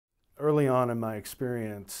early on in my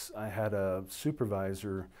experience, I had a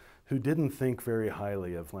supervisor who didn't think very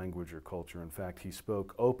highly of language or culture. In fact, he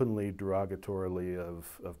spoke openly derogatorily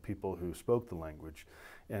of people who spoke the language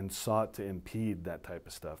and sought to impede that type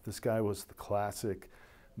of stuff. This guy was the classic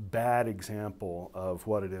bad example of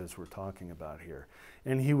what it is we're talking about here.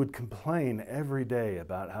 And he would complain every day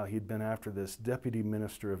about how he'd been after this Deputy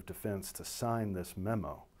Minister of Defense to sign this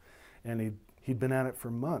memo. And he'd been at it for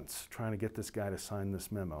months trying to get this guy to sign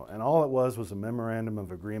this memo. And all it was a memorandum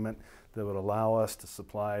of agreement that would allow us to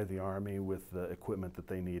supply the Army with the equipment that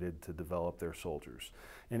they needed to develop their soldiers.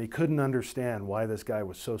 And he couldn't understand why this guy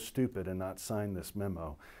was so stupid and not sign this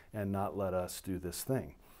memo and not let us do this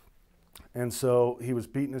thing. And so he was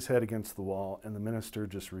beating his head against the wall, and the minister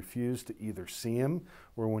just refused to either see him,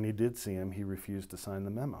 or when he did see him, he refused to sign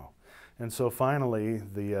the memo. And so finally,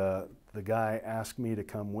 the guy asked me to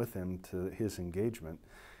come with him to his engagement.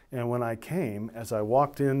 And when I came, as I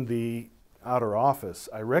walked in the outer office,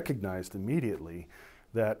 I recognized immediately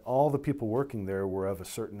that all the people working there were of a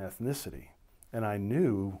certain ethnicity. And I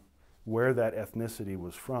knew where that ethnicity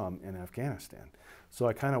was from in Afghanistan. So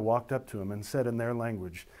I kind of walked up to them and said in their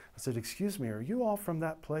language, I said, "Excuse me, are you all from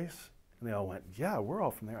that place?" And they all went, "Yeah, we're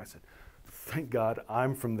all from there." I said, "Thank God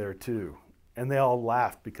I'm from there too." And they all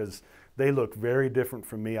laughed because they look very different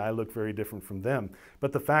from me. I look very different from them.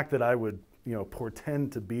 But the fact that I would,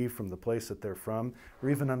 portend to be from the place that they're from, or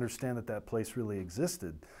even understand that that place really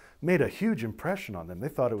existed, made a huge impression on them. They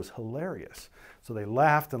thought it was hilarious. So they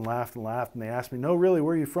laughed and laughed and laughed, and they asked me, "No, really,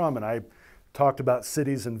 where are you from?" And I talked about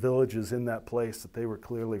cities and villages in that place that they were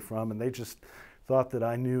clearly from, and they just thought that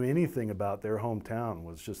I knew anything about their hometown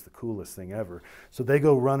was just the coolest thing ever. So they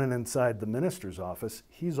go running inside the minister's office.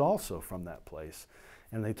 He's also from that place.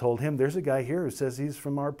 And they told him, "There's a guy here who says he's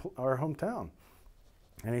from our hometown."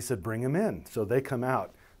 And he said, "Bring him in." So they come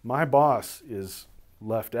out. My boss is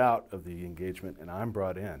left out of the engagement, and I'm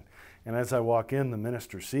brought in. And as I walk in, the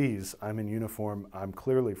minister sees I'm in uniform. I'm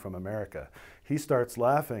clearly from America. He starts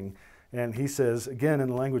laughing, and he says, again in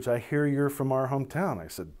the language, "I hear you're from our hometown." I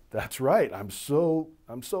said, "That's right. I'm so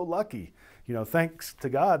lucky. Thanks to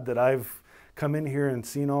God that I've come in here and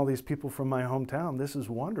seen all these people from my hometown. This is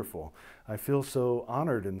wonderful. I feel so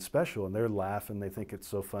honored and special." And they're laughing. They think it's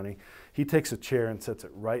so funny. He takes a chair and sets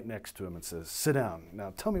it right next to him and says, "Sit down.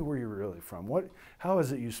 Now tell me where you're really from. How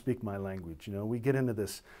is it you speak my language?" We get into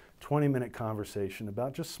this 20-minute conversation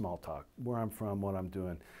about just small talk, where I'm from, what I'm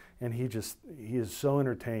doing. And he is so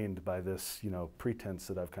entertained by this, pretense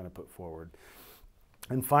that I've kind of put forward.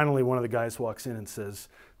 And finally, one of the guys walks in and says,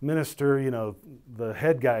 "Minister, the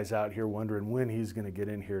head guy's out here wondering when he's going to get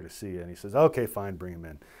in here to see you." And he says, "Okay, fine, bring him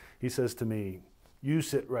in." He says to me, "You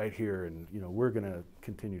sit right here, and we're going to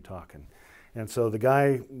continue talking." And so the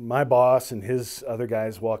guy, my boss, and his other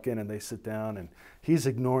guys walk in, and they sit down, and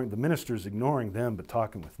the minister's ignoring them, but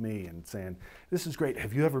talking with me and saying, "This is great.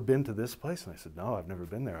 Have you ever been to this place?" And I said, "No, I've never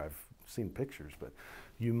been there. I've seen pictures, but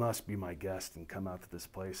you must be my guest and come out to this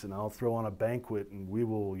place, and I'll throw on a banquet, and we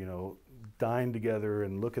will, dine together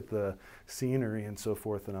and look at the scenery and so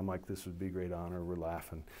forth." And I'm like, "This would be a great honor." We're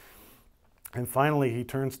laughing. And finally, he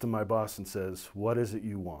turns to my boss and says, "What is it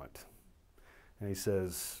you want?" And he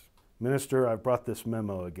says, "Minister, I've brought this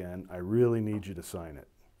memo again. I really need you to sign it."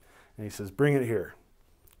 And he says, "Bring it here."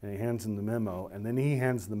 And he hands him the memo, and then he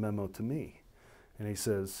hands the memo to me. And he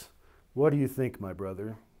says, "What do you think, my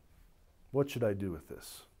brother? What should I do with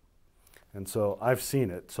this?" And so I've seen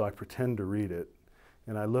it, so I pretend to read it.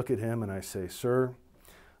 And I look at him and I say, "Sir,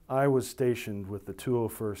 I was stationed with the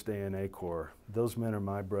 201st ANA Corps. Those men are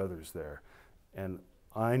my brothers there. And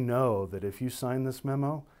I know that if you sign this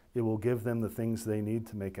memo, it will give them the things they need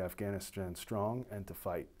to make Afghanistan strong and to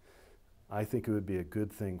fight. I think it would be a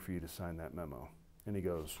good thing for you to sign that memo." And he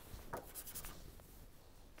goes,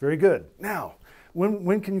 "Very good. Now,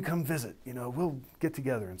 when can you come visit? We'll get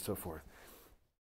together," and so forth.